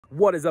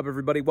What is up,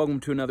 everybody?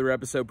 Welcome to another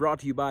episode brought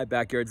to you by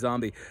Backyard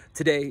Zombie.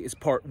 Today is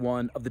part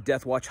 1 of the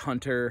Death Watch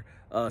Hunter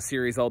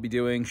series I'll be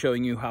doing,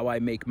 showing you how I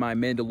make my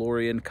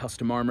Mandalorian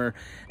custom armor.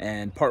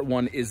 And part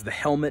 1 is the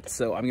helmet,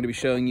 so I'm going to be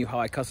showing you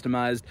how I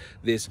customized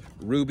this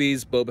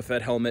Rubies Boba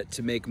Fett helmet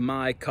to make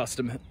my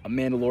custom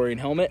Mandalorian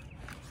helmet.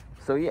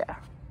 So yeah,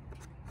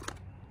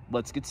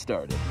 let's get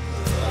started.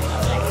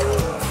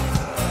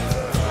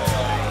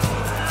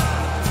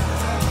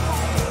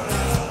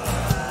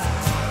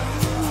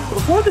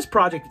 Before this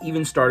project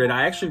even started,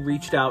 I actually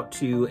reached out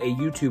to a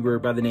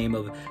YouTuber by the name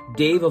of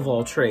Dave of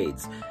All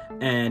Trades.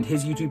 And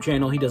his YouTube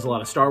channel, he does a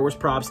lot of Star Wars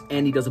props,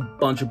 and he does a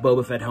bunch of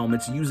Boba Fett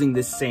helmets using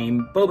this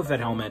same Boba Fett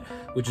helmet,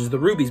 which is the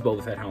Rubies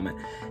Boba Fett helmet.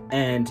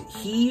 And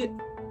he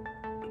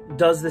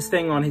does this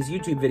thing on his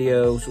YouTube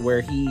videos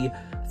where he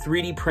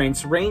 3D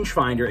prints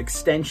rangefinder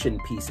extension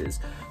pieces.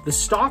 The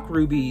stock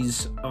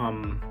Rubies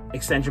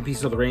extension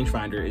piece of the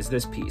rangefinder is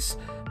this piece.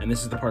 And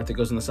this is the part that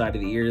goes on the side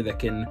of the ear that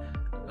can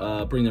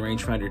bring the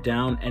rangefinder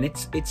down, and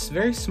it's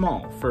very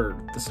small for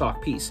the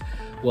stock piece.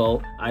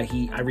 Well, I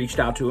reached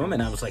out to him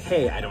and I was like,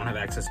 hey, I don't have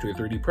access to a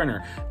 3D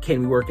printer.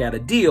 Can we work out a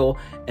deal,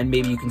 and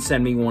maybe you can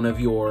send me one of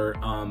your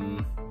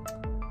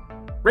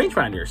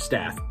rangefinder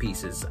staff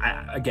pieces?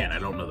 Again, I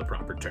don't know the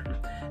proper term.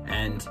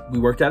 And we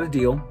worked out a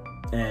deal,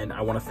 and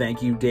I want to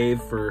thank you, Dave,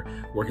 for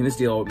working this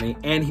deal with me.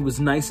 And he was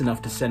nice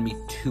enough to send me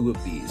 2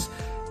 of these,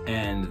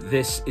 and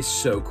this is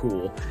so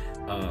cool.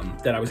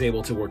 That I was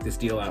able to work this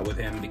deal out with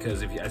him,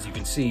 because as you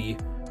can see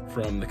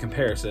from the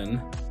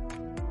comparison,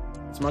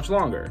 it's much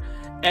longer,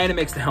 and it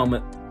makes the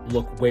helmet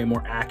look way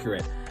more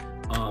accurate.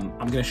 I'm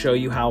going to show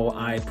you how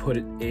I put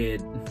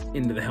it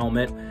into the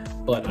helmet,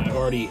 but I've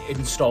already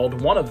installed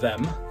one of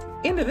them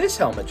into this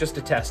helmet just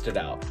to test it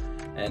out,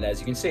 and as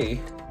you can see,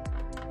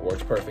 it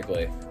works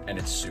perfectly, and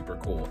it's super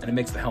cool, and it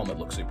makes the helmet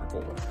look super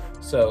cool.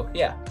 So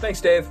yeah, thanks,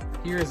 Dave.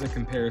 Here's a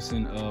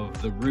comparison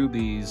of the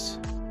Rubies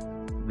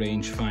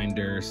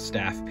rangefinder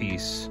staff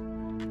piece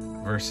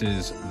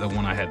versus the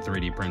one I had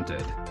 3D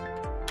printed.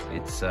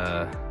 It's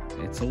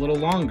a little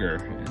longer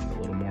and a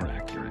little more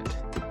accurate.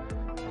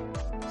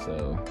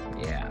 So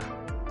yeah,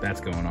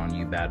 that's going on,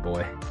 you bad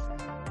boy.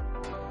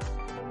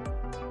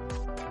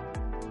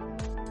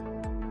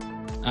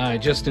 I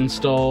just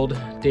installed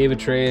Dave of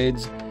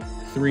Trades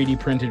 3D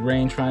printed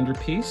rangefinder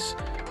piece,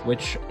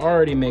 which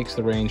already makes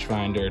the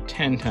rangefinder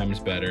 10 times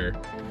better,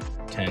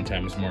 10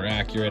 times more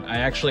accurate. I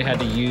actually had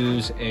to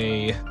use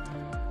a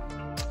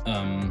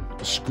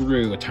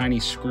screw, a tiny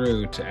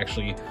screw, to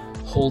actually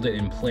hold it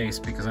in place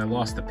because I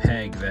lost the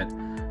peg that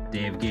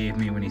Dave gave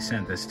me when he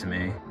sent this to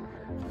me.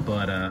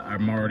 But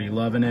I'm already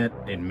loving it.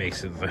 It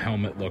makes the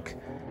helmet look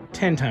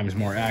 10 times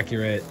more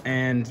accurate,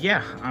 and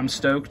yeah, I'm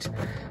stoked.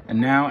 And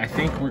now I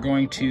think we're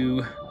going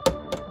to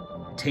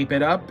tape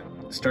it up,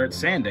 start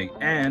sanding.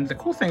 And the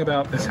cool thing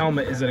about this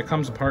helmet is that it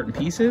comes apart in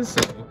pieces,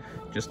 so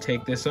just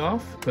take this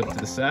off, put it to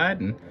the side,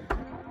 and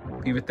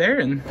leave it there,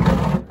 and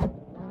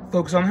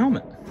focus on the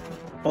helmet.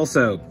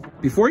 Also,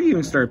 before you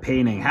even start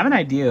painting, have an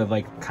idea of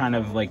kind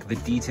of the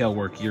detail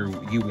work you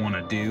want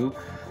to do.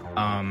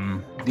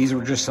 These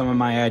were just some of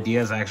my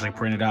ideas. I actually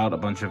printed out a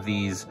bunch of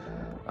these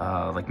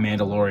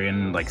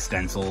Mandalorian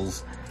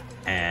stencils,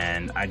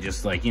 and I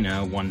just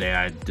one day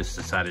I just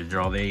decided to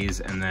draw these,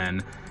 and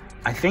then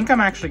I think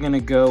I'm actually going to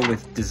go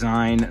with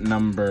design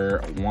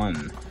number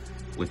 1.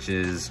 Which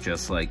is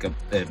just a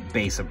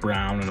base of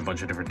brown and a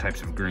bunch of different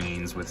types of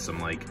greens with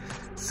some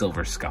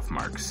silver scuff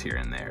marks here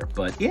and there.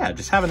 But yeah,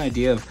 just have an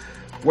idea of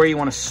where you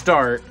want to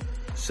start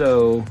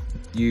so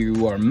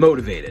you are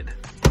motivated.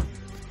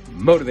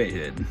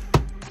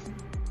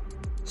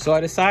 So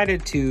I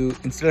decided to,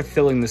 instead of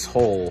filling this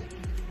hole,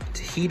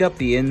 to heat up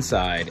the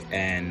inside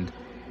and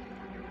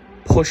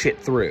push it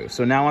through.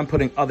 So now I'm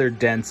putting other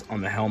dents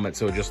on the helmet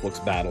so it just looks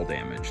battle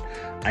damaged.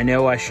 I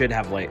know I should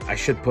have I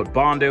should put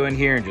Bondo in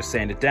here and just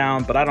sand it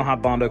down, but I don't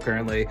have Bondo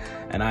currently,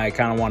 and I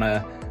kind of want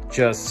to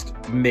just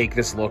make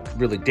this look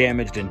really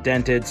damaged and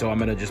dented, so I'm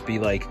going to just be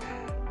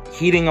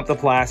heating up the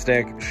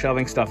plastic,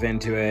 shoving stuff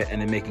into it,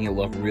 and then making it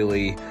look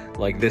really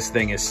like this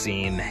thing has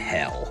seen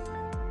hell.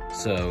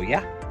 So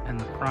yeah, and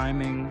the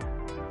priming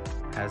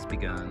has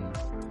begun.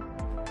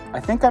 I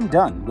think I'm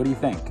done. What do you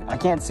think? I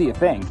can't see a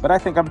thing, but I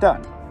think I'm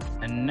done.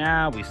 And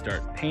now we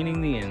start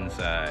painting the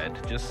inside,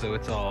 just so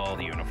it's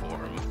all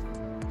uniform.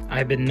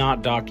 I've been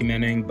not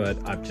documenting, but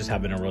I'm just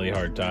having a really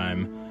hard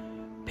time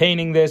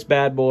painting this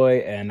bad boy,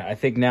 and I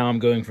think now I'm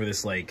going for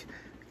this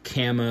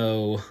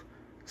camo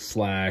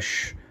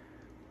slash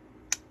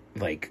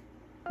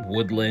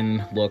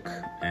woodland look,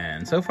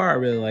 and so far I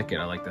really like it.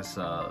 I like this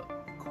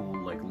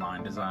cool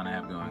line design I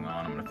have going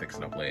on. I'm gonna fix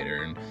it up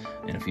later, and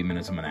in a few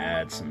minutes I'm gonna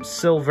add some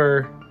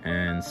silver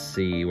and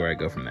see where I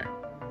go from there.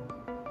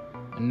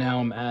 And now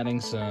I'm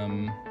adding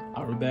some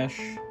Rubesh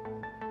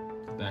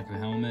to the back of the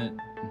helmet,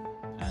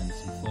 adding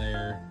some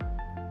flare.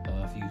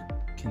 If you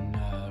can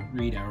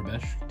read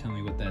Rubesh, tell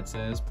me what that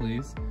says,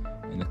 please,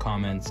 in the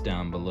comments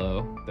down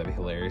below. That'd be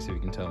hilarious if you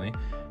can tell me.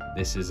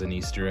 This is an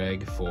Easter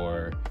egg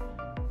for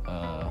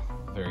a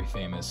very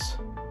famous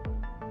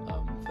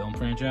film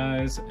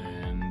franchise,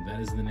 and that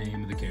is the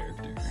name of the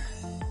character.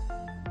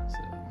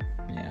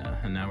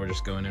 now we're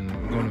just going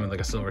in with like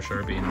a silver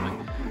Sharpie and like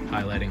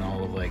highlighting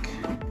all of like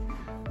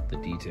the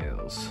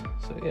details.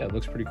 So yeah, it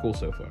looks pretty cool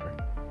so far.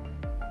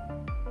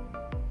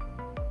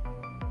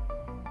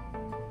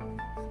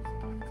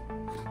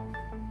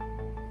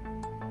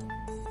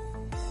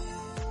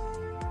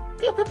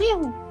 Pew pew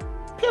pew,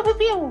 pew pew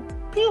pew,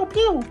 pew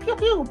pew pew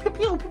pew pew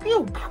pew pew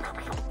pew.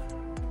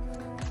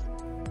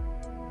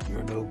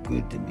 You're no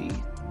good to me,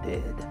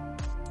 dead.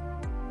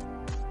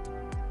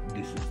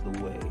 This is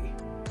the way.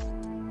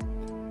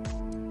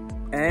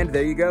 And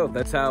there you go.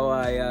 That's how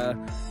I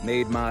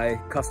made my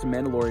custom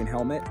Mandalorian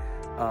helmet.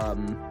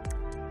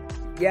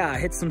 Yeah, I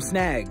hit some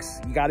snags.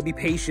 You got to be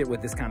patient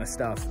with this kind of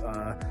stuff.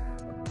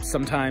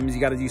 Sometimes you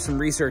got to do some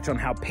research on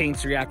how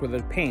paints react with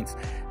other paints,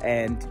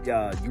 and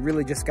you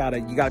really just gotta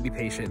be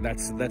patient.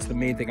 That's the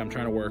main thing I'm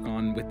trying to work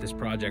on with this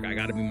project. I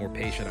got to be more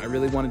patient. I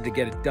really wanted to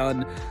get it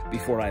done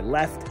before I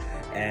left,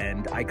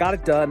 and I got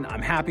it done.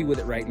 I'm happy with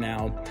it right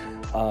now.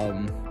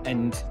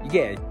 And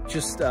yeah,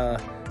 just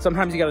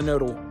sometimes you got to know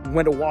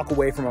when to walk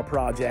away from a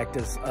project,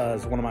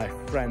 as one of my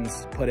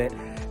friends put it.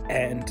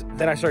 And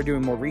then I started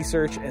doing more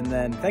research, and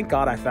then thank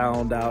God I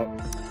found out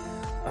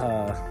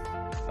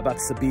about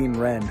Sabine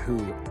Wren, who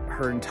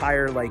her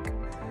entire like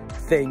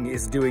thing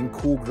is doing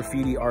cool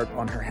graffiti art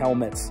on her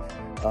helmets.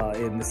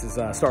 And this is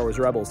Star Wars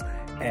Rebels,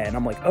 and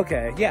I'm like,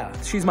 okay, yeah,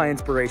 she's my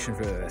inspiration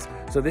for this.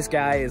 So this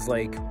guy is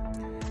like,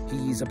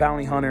 he's a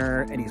bounty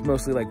hunter, and he's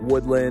mostly like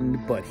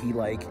woodland, but he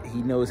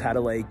knows how to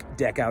like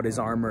deck out his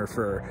armor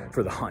for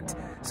the hunt.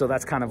 So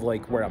that's kind of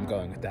like where I'm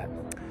going with that.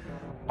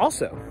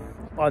 Also,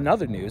 on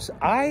other news,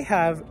 I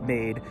have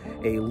made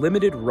a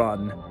limited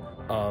run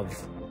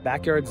of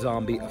Backyard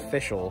Zombie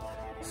official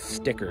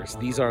stickers.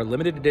 These are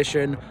limited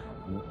edition.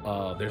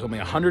 There's only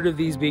 100 of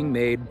these being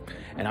made,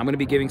 and I'm going to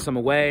be giving some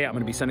away. I'm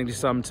going to be sending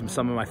some to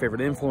some of my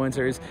favorite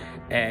influencers.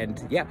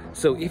 And yeah,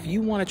 so if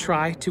you want to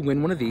try to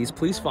win one of these,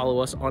 please follow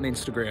us on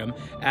Instagram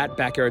at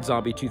Backyard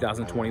Zombie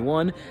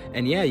 2021.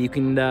 And yeah, you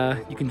can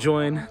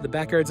join the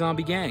Backyard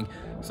Zombie gang.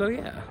 So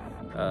yeah,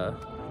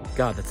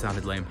 God, that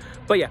sounded lame.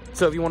 But yeah,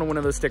 so if you want one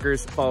of those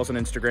stickers, follow us on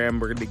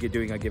Instagram. We're going to be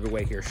doing a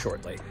giveaway here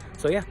shortly.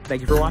 So yeah,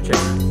 thank you for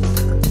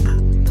watching.